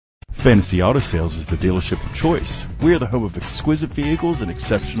Fantasy Auto Sales is the dealership of choice. We are the home of exquisite vehicles and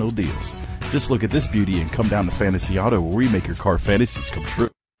exceptional deals. Just look at this beauty and come down to Fantasy Auto where we make your car fantasies come true.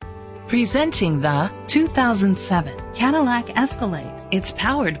 Presenting the 2007 Cadillac Escalade. It's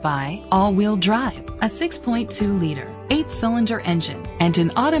powered by all-wheel drive, a 6.2-liter, 8-cylinder engine, and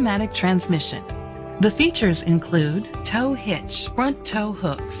an automatic transmission. The features include tow hitch, front tow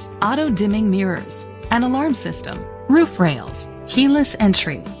hooks, auto-dimming mirrors, an alarm system, roof rails, keyless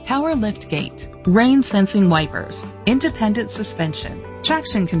entry, power lift gate, rain-sensing wipers, independent suspension,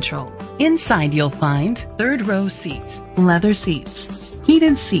 traction control. Inside you'll find third-row seats, leather seats,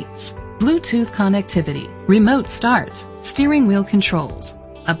 heated seats, Bluetooth connectivity, remote start, steering wheel controls,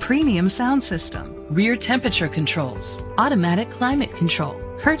 a premium sound system, rear temperature controls, automatic climate control,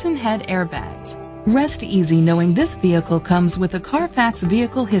 curtain head airbags. Rest easy knowing this vehicle comes with a Carfax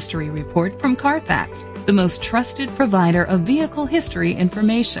Vehicle History Report from Carfax, the most trusted provider of vehicle history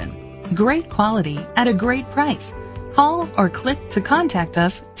information. Great quality at a great price. Call or click to contact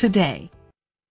us today.